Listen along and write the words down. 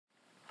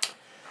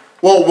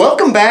Well,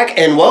 welcome back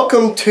and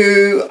welcome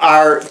to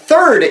our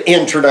third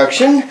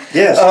introduction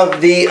of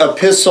the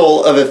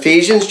Epistle of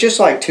Ephesians. Just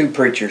like two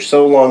preachers,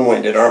 so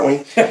long-winded, aren't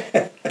we?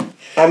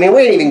 I mean,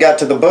 we ain't even got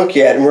to the book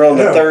yet, and we're on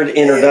the third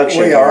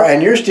introduction. We are,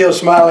 and you're still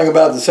smiling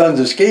about the sons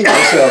of Sceva.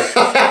 So.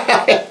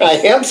 I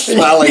am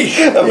smiling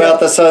about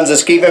the sons of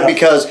Sceva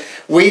because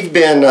we've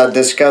been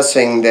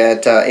discussing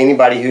that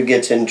anybody who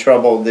gets in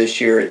trouble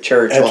this year at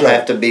church will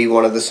have to be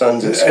one of the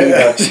sons of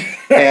Sceva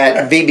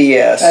at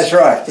VBS. That's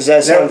right. Does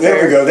that sound fair?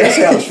 There we go. That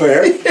sounds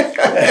fair.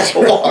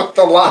 Walk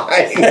the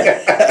line.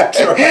 That's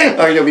right.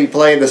 Or you'll be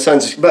playing the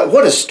sons of... But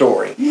what a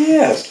story.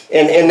 Yes.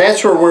 And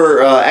that's where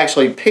we're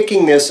actually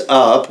picking this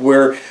up.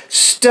 We're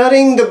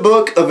studying the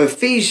book of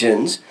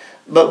Ephesians,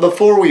 but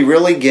before we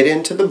really get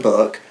into the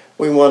book,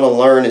 we want to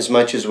learn as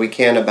much as we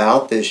can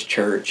about this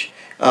church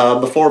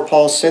before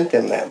Paul sent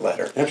them that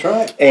letter. That's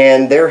right.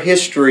 And their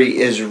history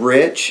is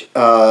rich.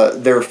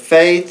 Their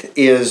faith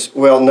is,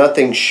 well,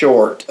 nothing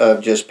short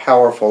of just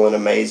powerful and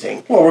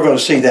amazing. Well, we're going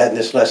to see that in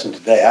this lesson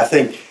today. I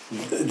think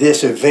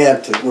this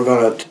event that we're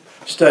going to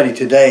study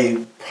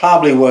today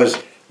probably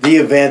was the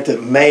event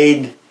that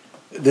made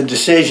the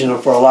decision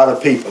for a lot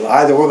of people.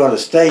 Either we're going to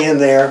stay in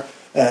there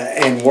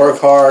and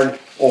work hard,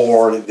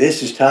 or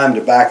this is time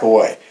to back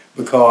away,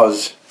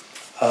 because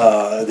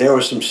there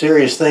were some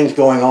serious things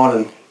going on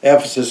in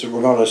Ephesus that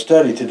we're going to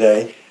study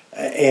today,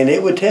 and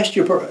it would test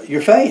your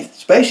faith,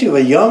 especially of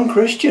a young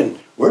Christian.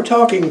 We're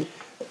talking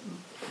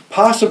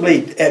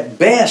possibly at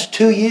best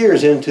 2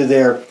 years into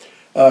their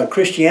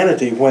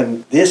Christianity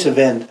when this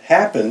event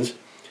happens,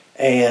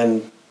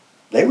 and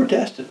they were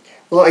tested.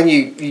 Well, and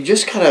you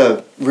just kind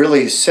of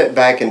really sit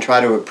back and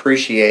try to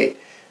appreciate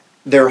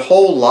their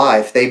whole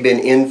life. They've been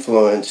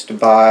influenced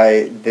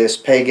by this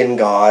pagan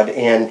god,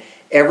 and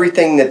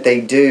everything that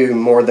they do,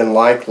 more than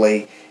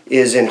likely,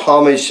 is in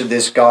homage to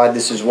this God.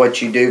 This is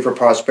what you do for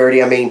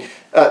prosperity. I mean,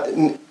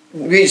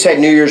 we just had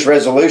New Year's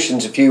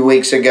resolutions a few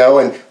weeks ago,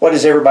 and what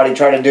does everybody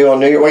try to do on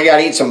New Year? Well, you got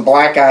to eat some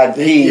black-eyed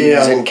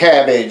peas and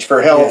cabbage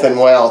for health and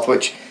wealth,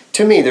 which,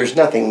 to me, there's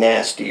nothing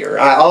nastier.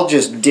 I'll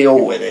just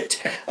deal with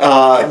it.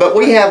 But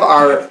we have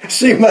our...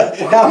 See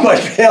how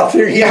much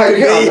healthier you could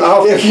be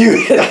if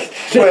you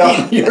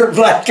you're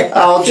black-eyed.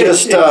 I'll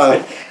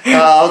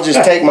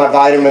just take my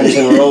vitamins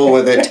and roll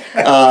with it,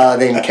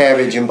 than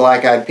cabbage and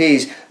black-eyed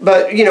peas.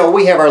 But,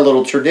 we have our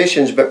little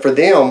traditions, but for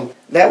them,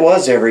 that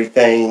was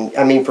everything.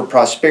 I mean, for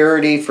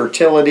prosperity,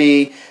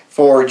 fertility,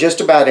 for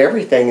just about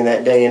everything in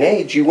that day and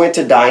age. You went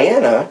to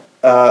Diana,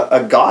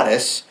 a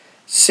goddess,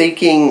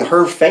 seeking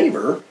her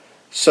favor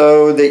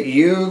so that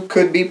you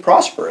could be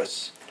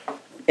prosperous.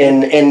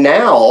 And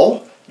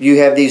now you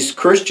have these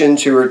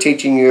Christians who are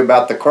teaching you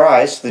about the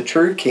Christ, the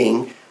true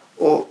King.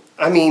 Well,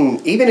 I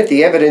mean, even if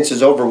the evidence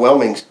is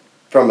overwhelming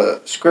from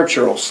a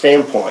scriptural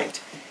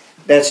standpoint,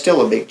 that's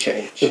still a big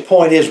change. The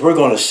point is, we're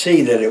going to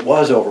see that it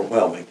was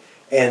overwhelming.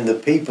 And the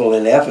people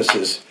in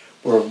Ephesus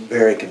were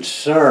very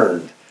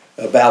concerned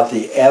about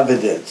the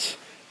evidence.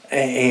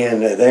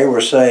 And they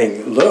were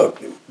saying,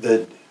 look,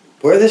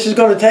 where this is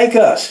going to take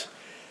us.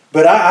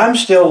 But I'm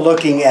still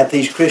looking at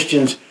these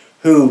Christians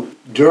who,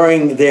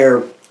 during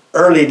their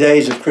early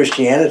days of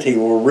Christianity,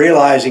 were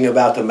realizing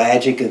about the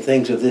magic and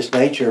things of this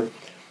nature,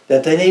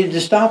 that they needed to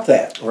stop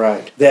that.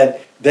 Right.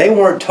 That they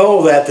weren't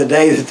told that the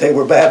day that they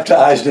were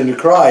baptized into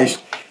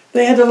Christ.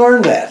 They had to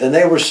learn that, and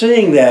they were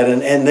seeing that,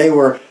 and they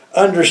were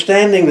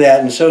understanding that,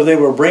 and so they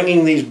were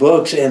bringing these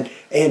books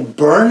and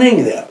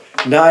burning them,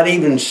 not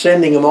even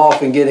sending them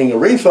off and getting a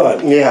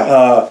refund.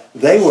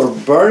 They were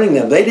burning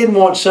them. They didn't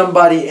want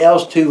somebody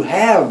else to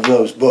have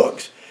those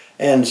books.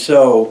 And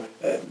so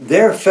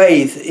their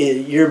faith,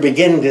 you're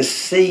beginning to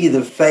see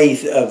the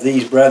faith of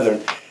these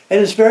brethren,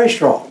 and it's very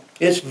strong.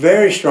 It's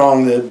very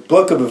strong. The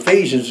book of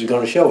Ephesians is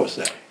going to show us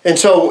that. And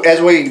so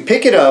as we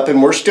pick it up,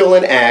 and we're still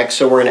in Acts,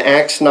 so we're in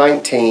Acts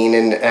 19,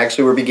 and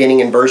actually we're beginning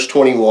in verse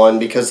 21,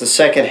 because the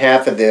second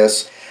half of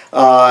this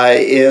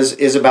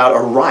is about a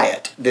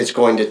riot that's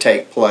going to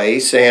take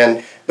place,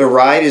 and the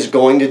riot is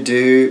going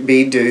to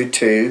be due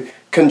to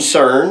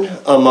concern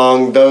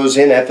among those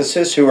in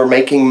Ephesus who are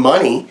making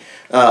money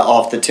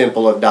off the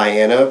temple of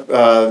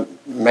Diana,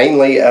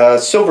 mainly a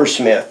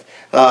silversmith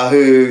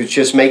who's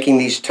just making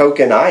these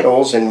token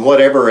idols and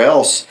whatever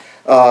else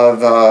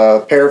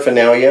of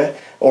paraphernalia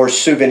or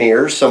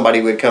souvenirs somebody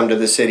would come to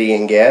the city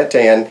and get.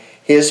 And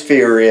his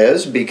fear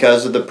is,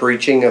 because of the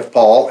preaching of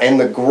Paul and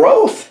the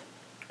growth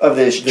of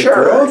this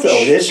church,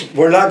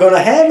 we're not going to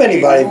have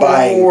anybody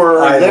buying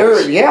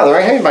idols. They're not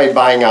going to have anybody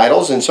buying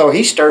idols, and so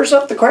he stirs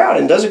up the crowd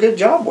and does a good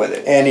job with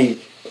it. And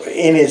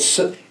it's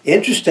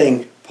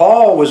interesting.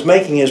 Paul was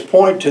making his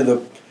point to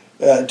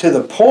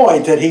the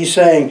point that he's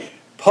saying.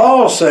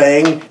 Paul's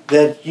saying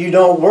that you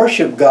don't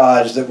worship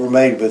gods that were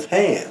made with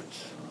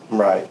hands.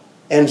 Right.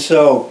 And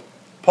so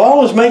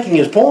Paul is making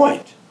his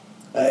point.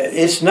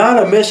 It's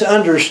not a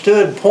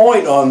misunderstood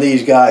point on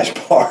these guys'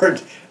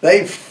 part.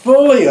 They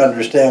fully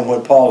understand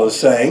what Paul is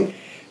saying,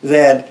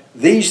 that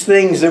these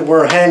things that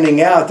we're handing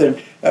out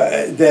that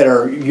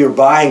you're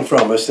buying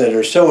from us, that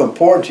are so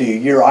important to you,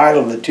 your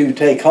idol that you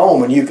take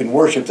home and you can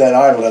worship that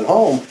idol at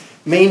home,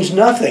 means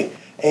nothing.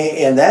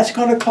 And that's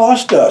going to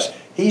cost us.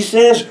 He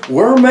says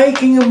we're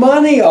making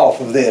money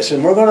off of this,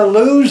 and we're going to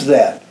lose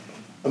that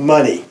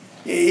money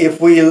if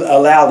we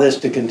allow this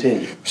to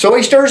continue. So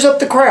he stirs up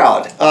the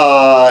crowd.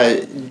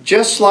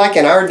 Just like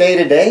in our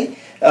day-to-day,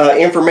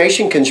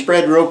 information can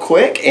spread real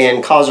quick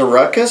and cause a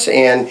ruckus,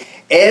 and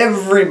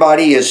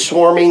everybody is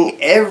swarming,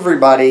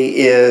 everybody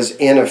is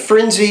in a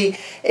frenzy,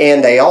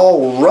 and they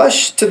all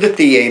rush to the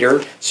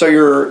theater. So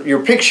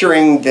you're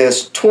picturing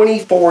this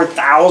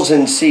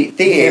 24,000-seat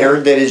theater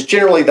that is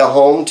generally the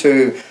home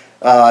to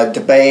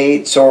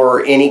debates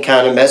or any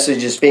kind of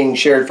messages being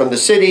shared from the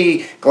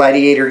city,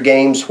 gladiator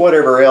games,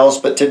 whatever else.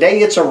 But today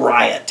it's a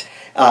riot.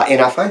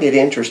 And I find it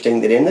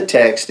interesting that in the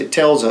text it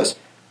tells us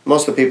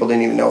most of the people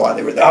didn't even know why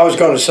they were there. I was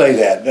going to say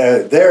that.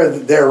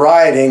 They're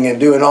rioting and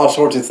doing all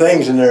sorts of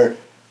things, and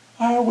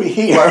why are we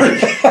here?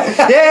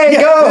 Hey,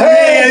 go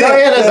ahead,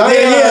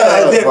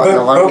 Diana.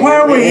 But why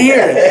are we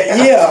here?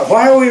 Yeah,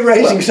 why are we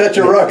raising such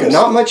a ruckus?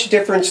 Not much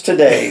difference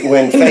today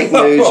when fake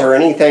news or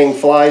anything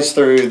flies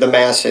through the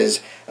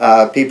masses.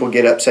 People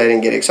get upset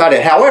and get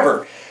excited.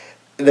 However,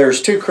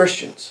 there's two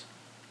Christians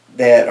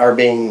that are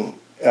being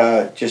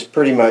just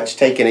pretty much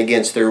taken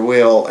against their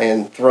will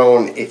and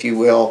thrown, if you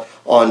will,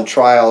 on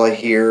trial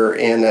here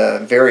in a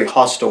very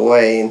hostile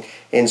way.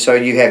 And so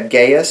you have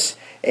Gaius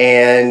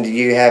and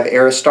you have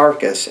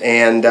Aristarchus.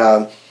 And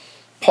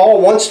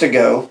Paul wants to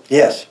go.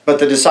 Yes. But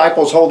the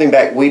disciples hold him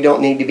back. We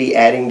don't need to be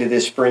adding to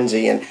this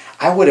frenzy. And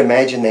I would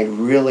imagine they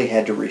really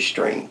had to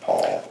restrain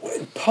Paul.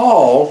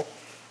 Paul,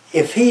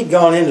 if he'd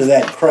gone into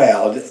that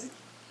crowd,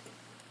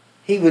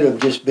 he would have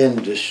just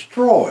been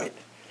destroyed.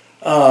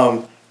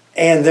 And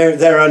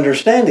they're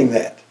understanding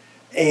that.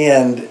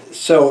 And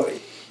so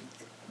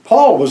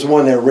Paul was the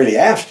one they were really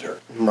after.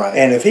 Right.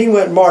 And if he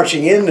went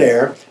marching in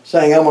there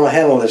saying, I'm going to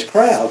handle this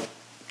crowd,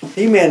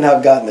 he may not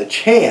have gotten the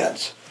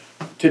chance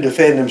to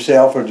defend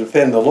himself or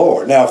defend the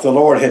Lord. Now, if the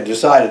Lord had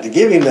decided to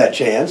give him that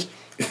chance,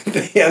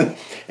 then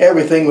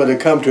everything would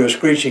have come to a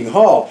screeching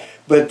halt.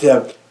 But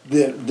the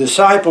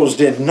disciples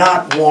did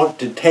not want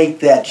to take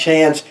that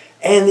chance,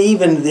 and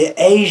even the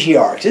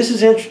Asiarchs. This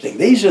is interesting.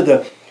 These are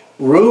the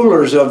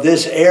rulers of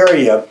this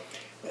area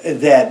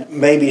that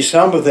maybe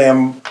some of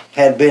them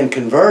had been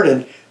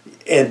converted,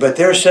 but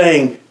they're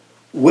saying,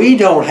 we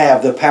don't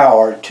have the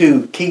power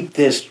to keep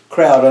this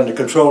crowd under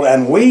control,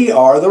 and we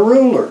are the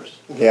rulers.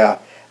 Yeah.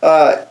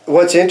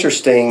 What's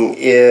interesting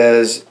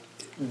is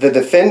the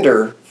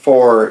defender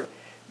for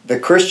the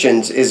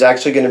Christians is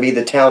actually going to be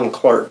the town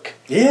clerk,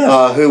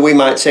 who we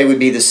might say would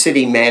be the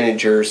city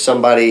manager,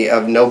 somebody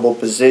of noble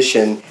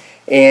position.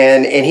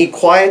 And he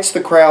quiets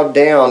the crowd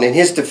down, and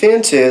his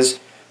defense is,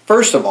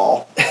 first of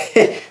all,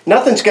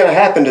 nothing's going to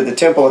happen to the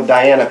temple of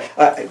Diana.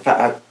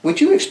 Would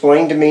you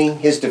explain to me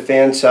his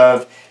defense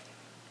of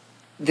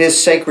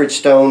this sacred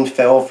stone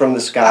fell from the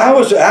sky? I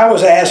was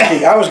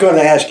going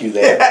to ask you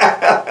that,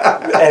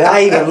 and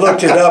I even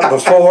looked it up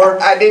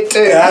before. I did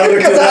too.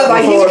 Because I was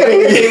like, he's going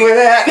to hit me with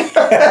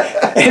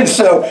that. And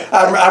so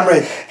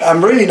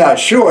I'm really not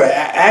sure.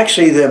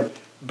 Actually, the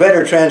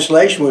better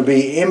translation would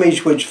be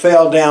image which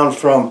fell down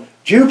from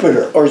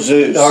Jupiter or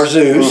Zeus.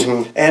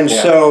 Mm-hmm. And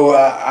so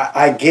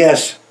I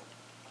guess.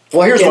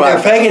 Well, here's in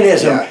what their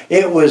paganism,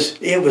 it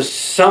was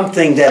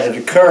something that had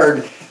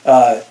occurred.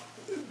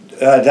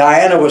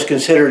 Diana was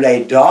considered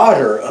a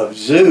daughter of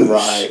Zeus.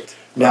 Right.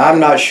 Now, I'm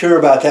not sure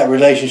about that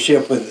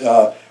relationship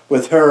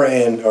with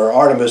her or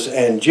Artemis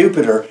and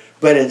Jupiter,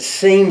 but it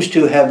seems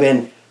to have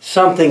been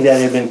something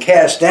that had been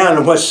cast down.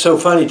 And what's so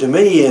funny to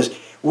me is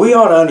we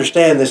ought to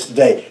understand this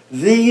today.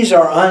 These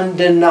are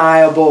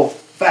undeniable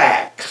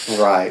facts.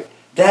 Right.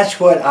 That's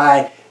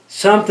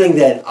something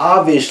that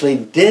obviously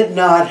did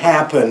not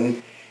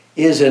happen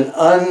is an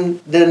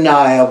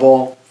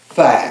undeniable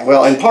fact.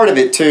 Well, and part of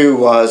it too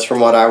was, from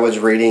what I was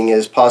reading,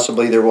 is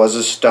possibly there was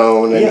a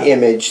stone, an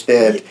image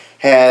that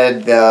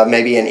had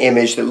maybe an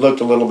image that looked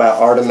a little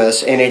about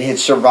Artemis, and it had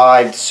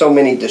survived so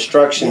many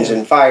destructions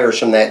and fires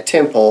from that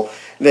temple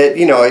that,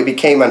 it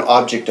became an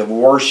object of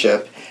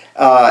worship.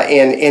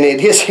 And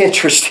it is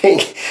interesting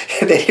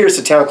that here's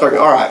the town clerk.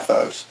 All right,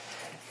 folks,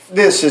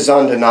 this is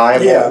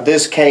undeniable. Yeah.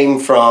 This came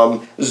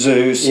from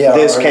Zeus.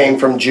 This came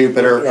from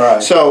Jupiter.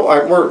 Right. So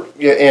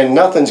and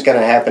nothing's going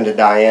to happen to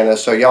Diana,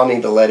 so y'all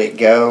need to let it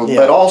go. Yeah.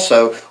 But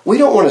also, we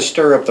don't want to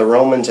stir up the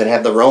Romans and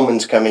have the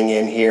Romans coming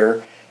in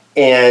here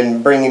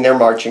and bringing their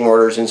marching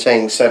orders and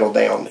saying, settle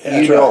down.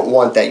 You don't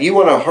want that. You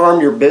want to harm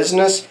your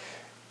business,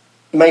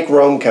 make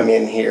Rome come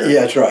in here.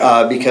 Yeah, that's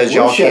right. Because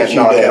y'all can't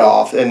knock it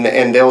off,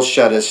 and they'll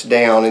shut us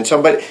down. And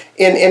so, but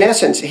in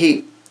essence,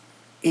 he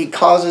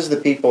causes the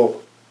people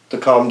to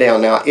calm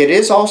down. Now, it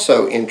is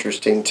also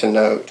interesting to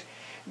note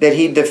that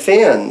he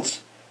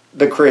defends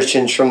the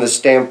Christians from the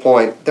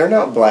standpoint they're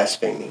not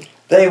blaspheming.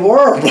 They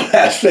were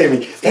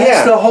blaspheming.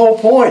 That's the whole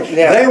point.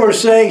 Yeah. They were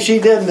saying she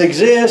didn't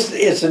exist.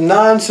 It's a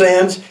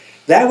nonsense.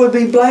 That would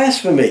be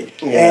blasphemy.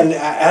 Yeah. And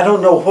I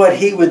don't know what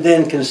he would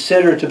then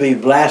consider to be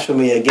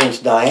blasphemy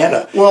against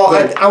Diana. Well,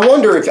 I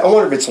wonder if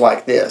it's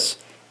like this.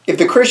 If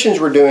the Christians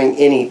were doing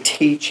any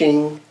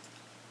teaching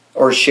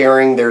or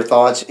sharing their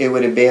thoughts, it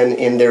would have been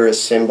in their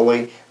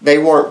assembly. They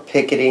weren't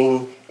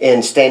picketing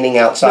and standing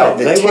outside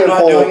the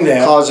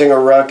temple causing a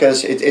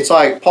ruckus. It's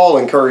like Paul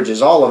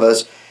encourages all of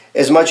us,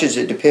 as much as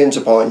it depends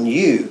upon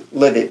you,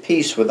 live at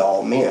peace with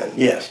all men.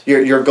 Yes.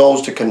 Your goal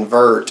is to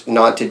convert,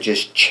 not to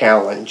just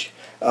challenge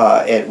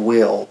at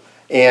will.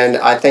 And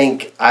I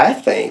think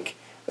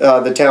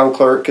the town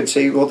clerk could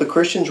see, well, the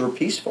Christians were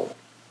peaceful.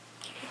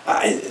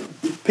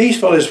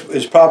 Peaceful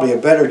is probably a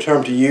better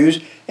term to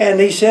use. And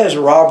he says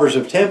robbers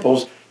of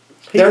temples.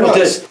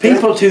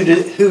 People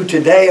who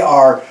today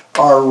are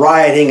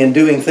rioting and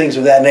doing things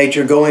of that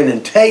nature go in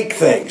and take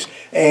things.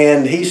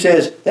 And he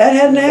says that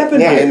hadn't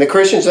happened here. And the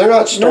Christians, they're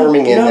not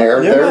storming in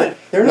there. They're not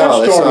storming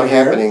that's not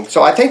here. happening.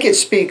 So I think it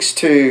speaks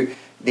to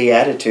the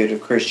attitude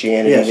of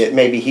Christianity, that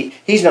maybe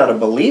he's not a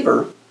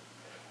believer,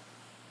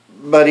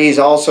 but he's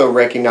also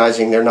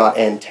recognizing they're not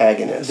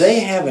antagonists.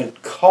 They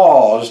haven't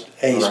caused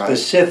a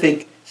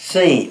specific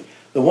scene.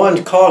 The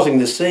one causing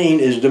the scene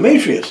is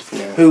Demetrius,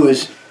 who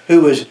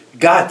has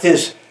got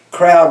this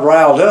crowd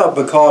riled up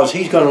because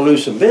he's going to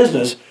lose some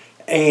business,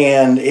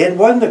 and it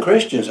wasn't the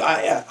Christians.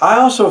 I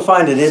also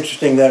find it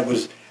interesting that it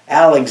was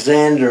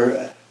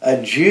Alexander,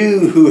 a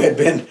Jew who had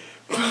been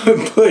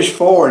pushed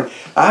forward.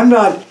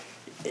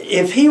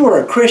 If he were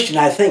a Christian,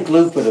 I think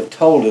Luke would have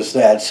told us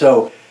that.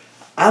 So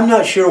I'm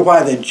not sure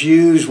why the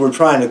Jews were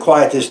trying to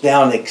quiet this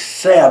down,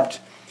 except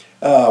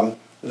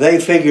they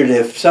figured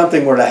if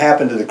something were to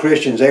happen to the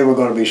Christians, they were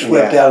going to be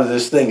swept out of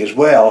this thing as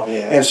well.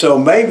 Yeah. And so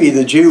maybe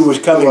the Jew was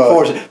coming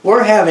forward.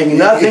 We're having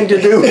nothing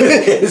to do with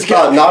this.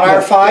 Not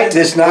our fight.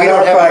 It's not we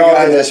our don't fight,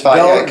 have in this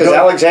fight because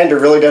Alexander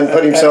really doesn't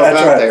put himself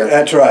out there.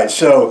 That's right.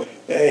 So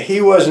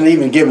he wasn't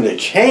even given a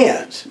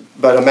chance.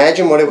 But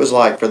imagine what it was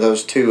like for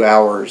those 2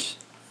 hours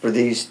for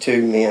these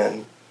two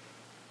men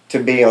to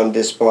be on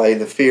display,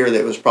 the fear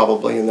that was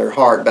probably in their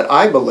heart. But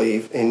I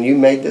believe, and you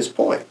made this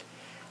point,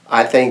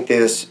 I think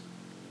this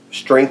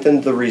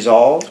strengthened the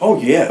resolve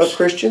of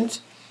Christians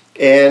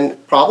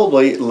and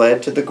probably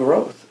led to the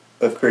growth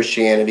of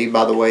Christianity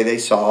by the way they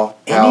saw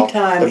how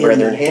the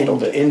brethren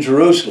handled it. In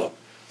Jerusalem,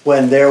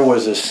 when there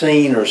was a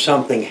scene or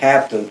something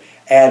happened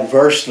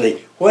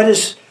adversely, what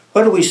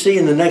do we see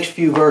in the next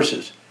few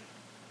verses?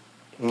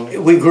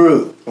 We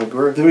grew.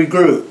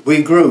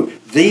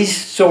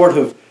 These sort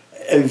of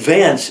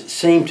events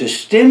seem to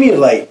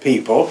stimulate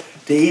people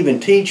to even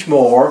teach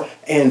more,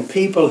 and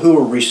people who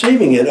are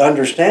receiving it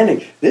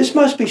understanding this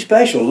must be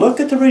special. Look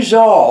at the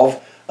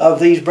resolve of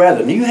these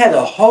brethren. You had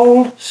a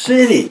whole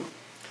city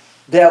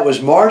that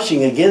was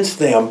marching against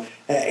them,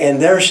 and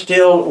they're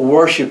still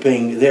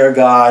worshiping their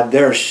God.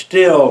 They're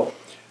still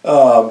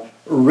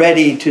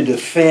ready to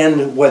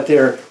defend what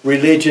their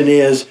religion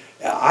is.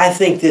 I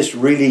think this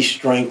really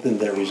strengthened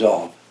their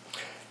resolve.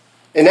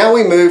 And now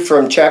we move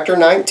from chapter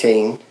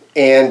 19,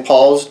 and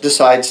Paul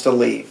decides to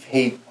leave.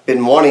 He'd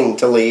been wanting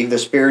to leave. The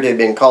Spirit had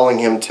been calling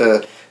him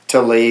to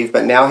leave,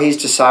 but now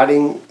he's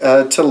deciding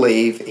to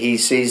leave. He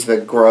sees the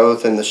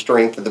growth and the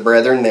strength of the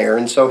brethren there,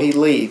 and so he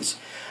leaves.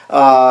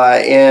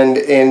 And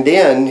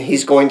then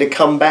he's going to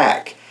come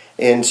back.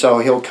 And so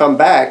he'll come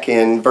back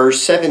in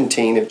verse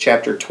 17 of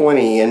chapter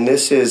 20, and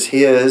this is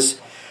his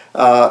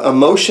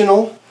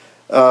emotional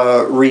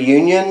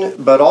reunion,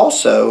 but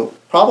also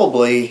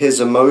probably his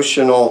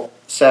emotional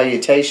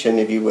salutation,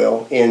 if you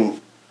will,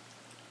 in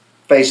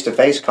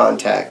face-to-face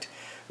contact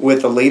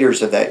with the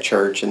leaders of that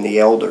church and the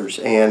elders.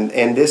 And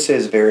this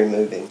is very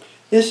moving.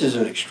 This is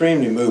an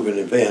extremely moving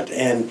event,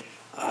 and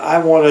I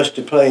want us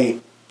to pay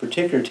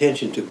particular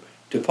attention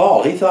to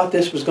Paul. He thought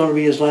this was going to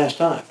be his last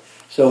time.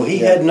 So he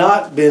had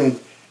been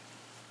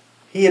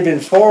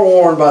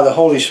forewarned by the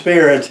Holy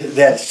Spirit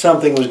that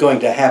something was going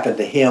to happen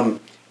to him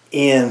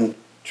in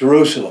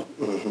Jerusalem.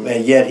 Mm-hmm.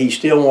 And yet he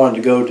still wanted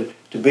to go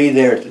to be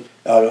there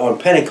on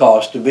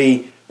Pentecost, to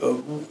be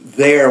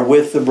there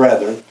with the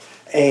brethren.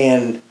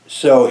 And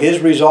so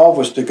his resolve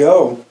was to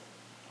go.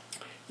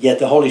 Yet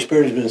the Holy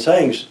Spirit has been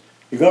saying,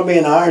 you're going to be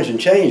in irons and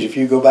chains if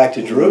you go back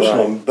to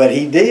Jerusalem. Right. But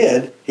he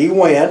did. He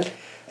went.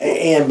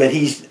 But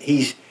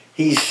he's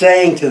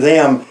saying to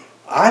them,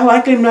 I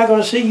likely am not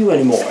going to see you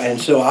anymore. And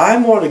so I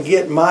want to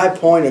get my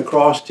point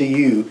across to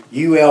you,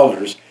 you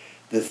elders,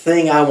 the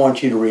thing I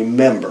want you to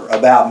remember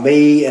about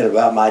me and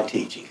about my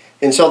teaching.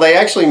 And so they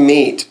actually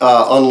meet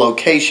on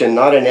location,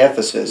 not in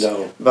Ephesus,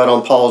 but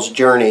on Paul's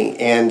journey.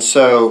 And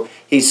so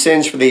he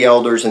sends for the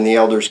elders, and the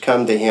elders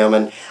come to him.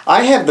 And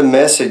I have the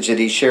message that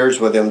he shares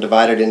with them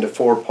divided into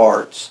 4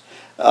 parts.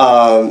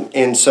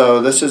 And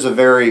so this is a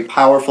very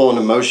powerful and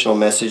emotional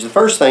message. The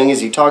first thing is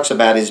he talks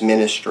about his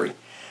ministry,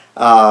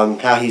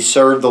 how he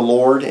served the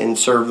Lord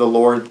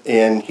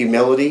in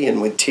humility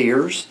and with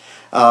tears,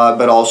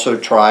 but also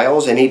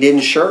trials. And he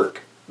didn't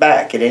shirk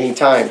back at any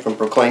time from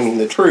proclaiming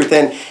the truth.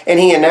 And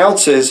he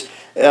announces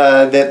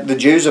that the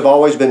Jews have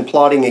always been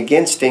plotting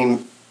against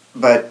him,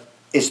 but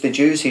it's the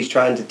Jews he's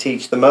trying to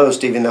teach the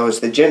most, even though it's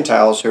the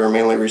Gentiles who are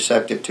mainly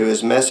receptive to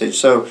his message.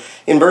 So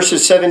in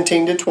verses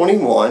 17 to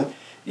 21,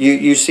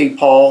 you see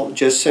Paul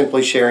just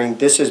simply sharing,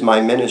 this is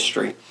my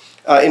ministry.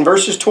 In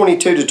verses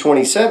 22 to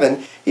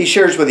 27, he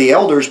shares with the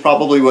elders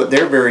probably what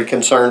they're very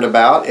concerned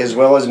about, as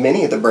well as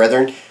many of the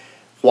brethren,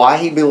 why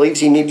he believes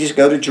he needs to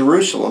go to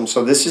Jerusalem.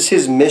 So this is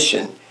his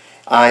mission.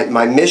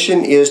 My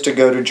mission is to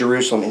go to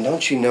Jerusalem. And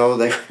don't you know,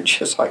 they were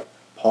just like,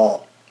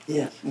 Paul.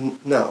 Yes.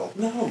 No.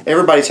 No.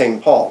 Everybody's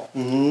saying, Paul.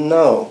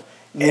 No.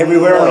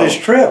 Everywhere on his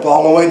trip,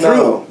 all the way through.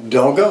 No.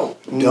 Don't go.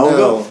 Don't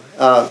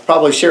go.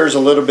 Probably shares a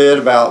little bit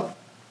about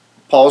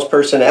Paul's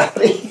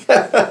personality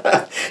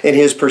and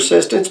his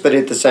persistence, but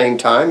at the same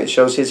time, it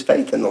shows his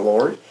faith in the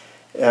Lord.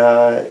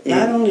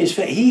 Not only his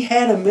faith, he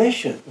had a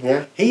mission.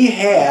 Yeah. He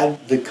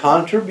had the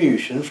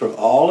contribution from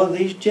all of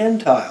these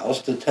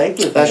Gentiles to take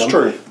with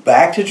him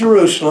back to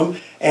Jerusalem,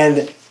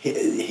 and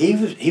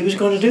he was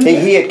going to do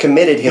that. He had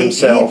committed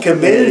himself. He had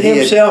committed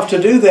himself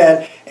to do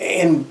that.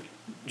 And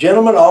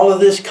gentlemen, all of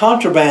this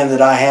contraband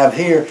that I have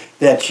here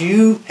that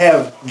you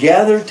have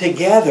gathered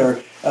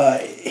together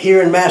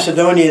here in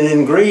Macedonia and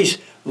in Greece,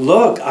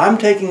 look, I'm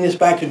taking this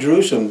back to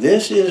Jerusalem.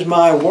 This is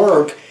my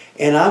work,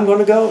 and I'm going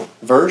to go.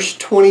 Verse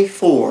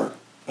 24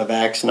 of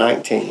Acts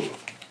 19,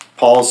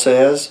 Paul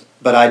says,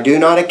 "But I do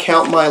not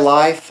account my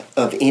life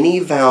of any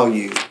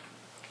value,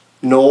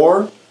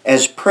 nor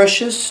as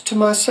precious to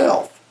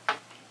myself,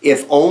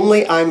 if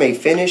only I may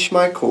finish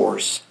my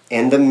course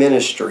and the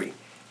ministry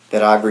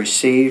that I've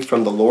received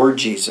from the Lord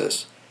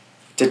Jesus,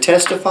 to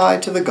testify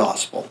to the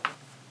gospel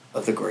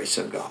of the grace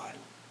of God."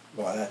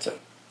 Boy, that's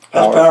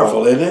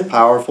powerful, isn't it?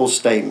 Powerful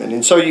statement.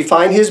 And so you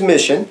find his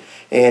mission,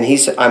 and he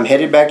said, I'm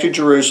headed back to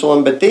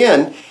Jerusalem. But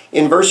then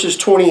in verses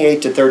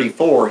 28 to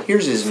 34,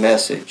 here's his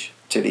message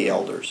to the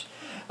elders.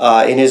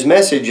 And his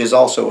message is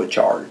also a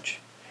charge.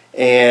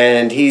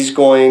 And he's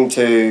going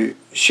to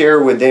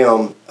share with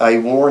them a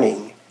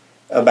warning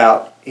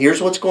about,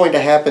 here's what's going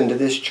to happen to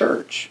this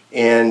church.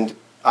 And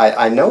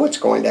I know it's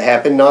going to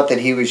happen, not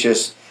that he was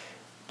just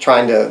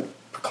trying to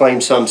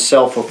proclaim some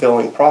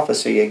self-fulfilling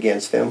prophecy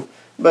against them,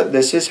 but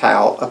this is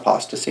how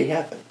apostasy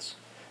happens.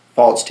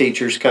 False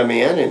teachers come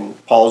in,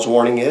 and Paul's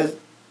warning is,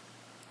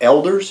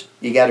 elders,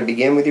 you got to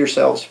begin with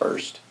yourselves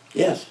first.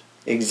 Yes.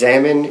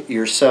 Examine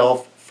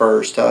yourself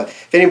first.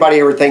 If anybody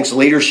ever thinks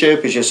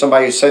leadership is just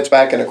somebody who sits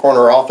back in a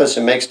corner office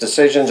and makes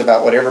decisions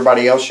about what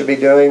everybody else should be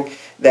doing,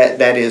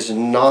 that is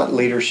not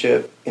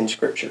leadership in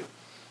Scripture,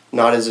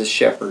 not as a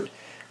shepherd.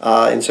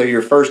 And so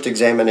your first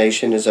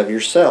examination is of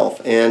yourself.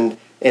 And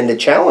the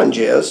challenge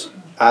is,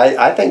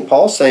 I think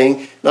Paul's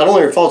saying, not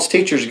only are false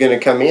teachers going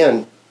to come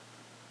in,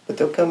 but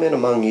they'll come in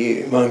among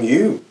you. Among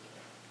you.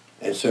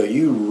 And so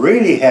you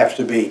really have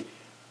to be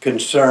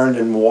concerned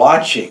and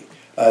watching.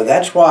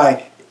 That's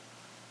why,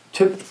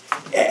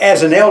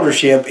 as an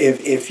eldership,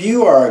 if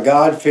you are a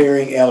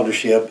God-fearing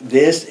eldership,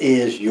 this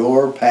is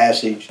your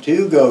passage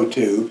to go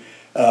to.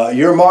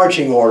 Your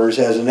marching orders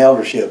as an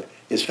eldership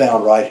is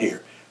found right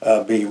here.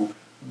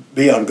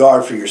 Be on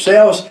guard for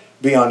yourselves,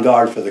 be on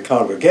guard for the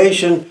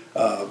congregation,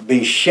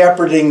 be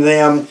shepherding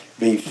them,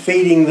 be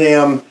feeding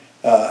them,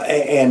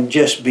 and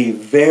just be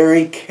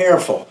very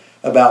careful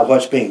about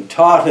what's being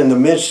taught in the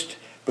midst,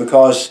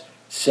 because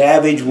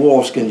savage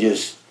wolves can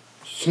just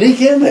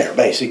sneak in there,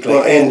 basically,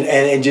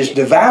 and just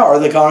devour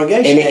the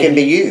congregation. And it can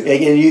be you. And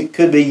it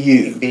could be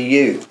you. Be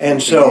you.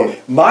 And so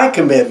my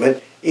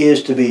commitment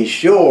is to be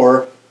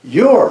sure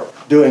you're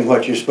doing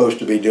what you're supposed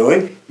to be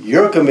doing.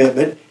 Your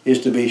commitment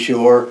is to be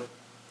sure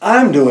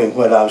I'm doing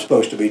what I'm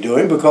supposed to be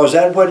doing, because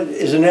that's what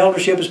is an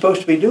eldership is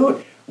supposed to be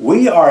doing.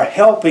 We are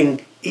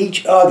helping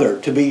each other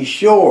to be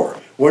sure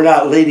we're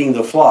not leading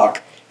the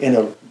flock in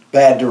a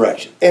bad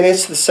direction. And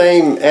it's the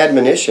same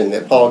admonition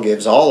that Paul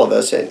gives all of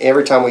us. And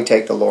every time we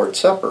take the Lord's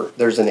Supper,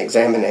 there's an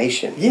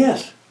examination.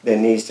 Yes. That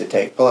needs to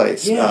take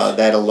place. Yes.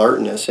 That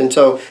alertness. And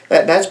so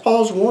that's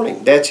Paul's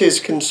warning. That's his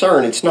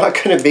concern. It's not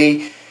going to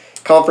be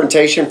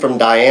confrontation from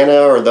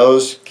Diana or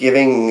those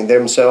giving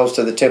themselves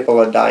to the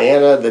temple of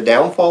Diana. The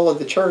downfall of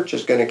the church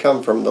is going to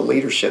come from the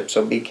leadership.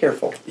 So be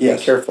careful. Yes.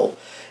 Be careful.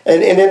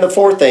 And then the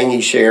fourth thing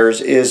he shares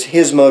is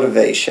his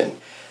motivation.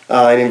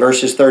 And in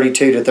verses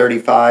 32 to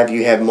 35,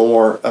 you have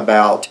more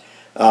about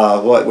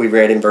what we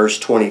read in verse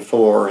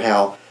 24,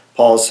 how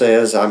Paul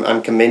says,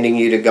 I'm commending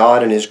you to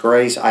God and His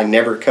grace. I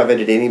never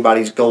coveted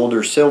anybody's gold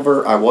or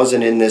silver. I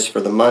wasn't in this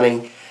for the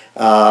money.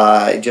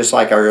 Just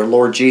like our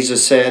Lord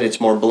Jesus said, it's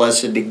more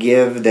blessed to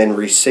give than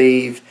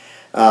receive.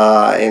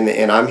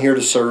 And I'm here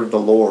to serve the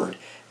Lord.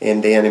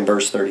 And then in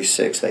verse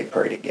 36, they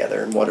pray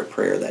together. And what a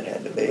prayer that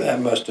had to be. That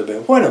must have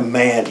been. What a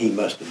man he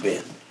must have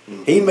been.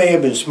 Mm-hmm. He may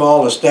have been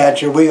small of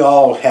stature. We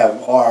all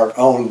have our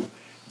own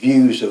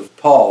views of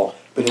Paul.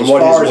 But as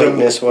what far his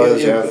weakness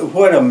was,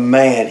 what a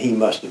man he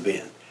must have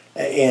been.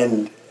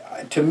 And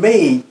to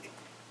me,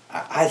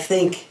 I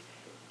think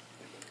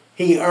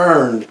he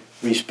earned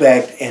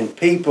respect, and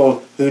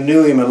people who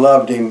knew him and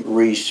loved him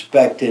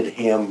respected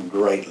him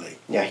greatly.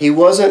 Yeah, he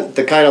wasn't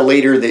the kind of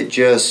leader that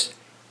just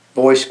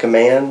voiced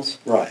commands.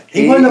 Right.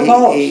 He wasn't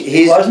Apollos.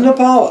 He wasn't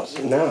Apollos.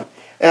 No.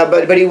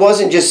 But he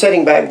wasn't just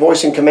sitting back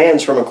voicing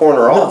commands from a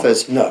corner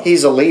office. No.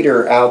 He's a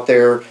leader out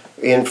there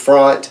in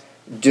front,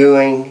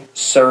 doing,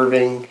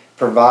 serving,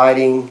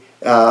 providing,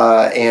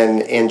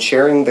 and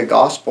sharing the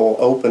gospel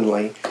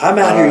openly. I'm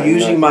out here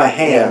using my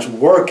hands,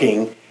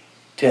 working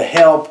to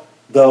help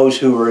those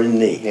who are in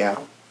need. Yeah.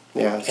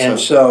 And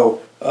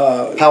so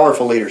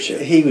powerful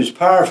leadership. He was a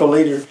powerful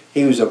leader.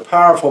 He was a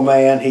powerful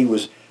man. He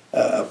was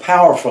a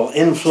powerful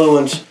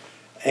influence,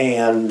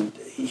 and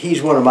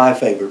he's one of my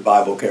favorite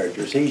Bible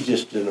characters. He's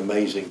just an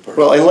amazing person.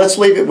 Well, and let's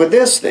leave it with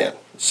this then.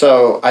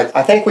 So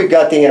I think we've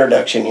got the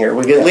introduction here.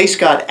 We've at least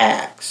got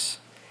Acts.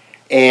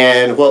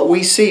 And what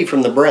we see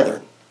from the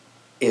brethren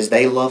is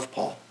they love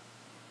Paul.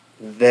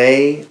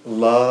 They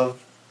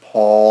love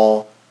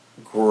Paul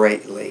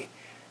greatly.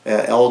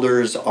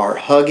 Elders are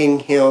hugging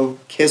him,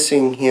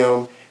 kissing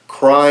him,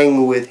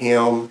 crying with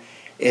him.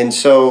 And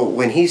so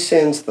when he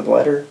sends the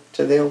letter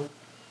to them,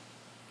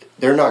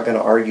 they're not going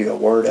to argue a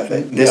word of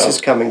it. This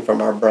is coming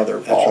from our brother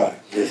Paul.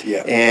 That's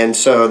right. And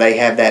so they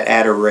have that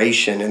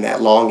adoration and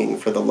that longing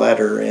for the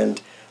letter.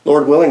 And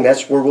Lord willing,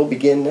 that's where we'll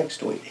begin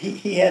next week.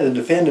 He had to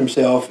defend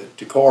himself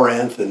to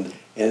Corinth, and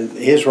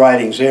his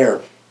writings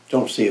there,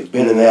 don't see a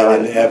bit of that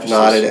in Ephesus.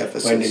 Not at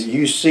Ephesus. When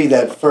you see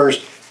that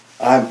first,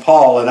 I'm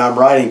Paul and I'm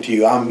writing to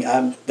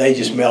you, they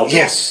just melt.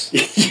 Yes.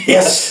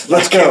 Yes.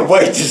 Let's go. Can't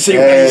wait to see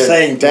what he's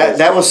saying.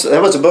 That was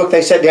a book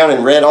they sat down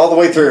and read all the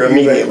way through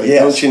immediately.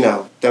 Yes.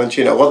 Don't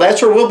you know? Well,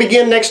 that's where we'll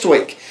begin next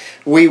week.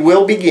 We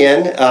will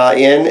begin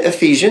in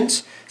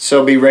Ephesians.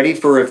 So be ready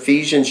for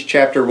Ephesians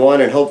chapter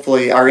 1, and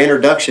hopefully our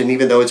introduction,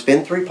 even though it's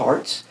been 3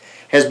 parts,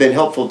 has been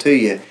helpful to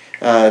you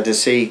to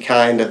see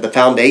kind of the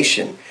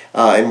foundation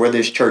and where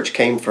this church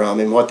came from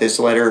and what this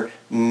letter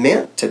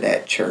meant to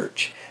that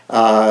church,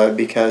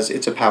 because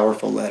it's a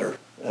powerful letter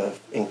of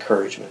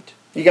encouragement.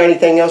 You got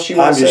anything else you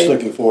want to say? I'm just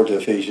looking forward to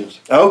Ephesians.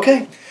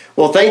 Okay.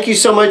 Well, thank you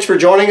so much for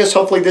joining us.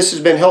 Hopefully this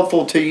has been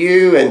helpful to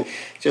you, and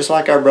just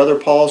like our brother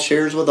Paul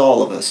shares with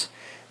all of us,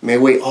 may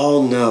we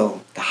all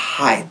know the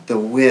height, the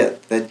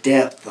width, the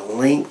depth, the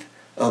length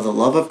of the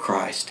love of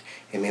Christ,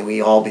 and may we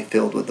all be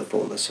filled with the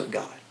fullness of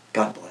God.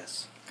 God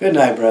bless. Good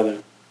night,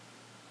 brother.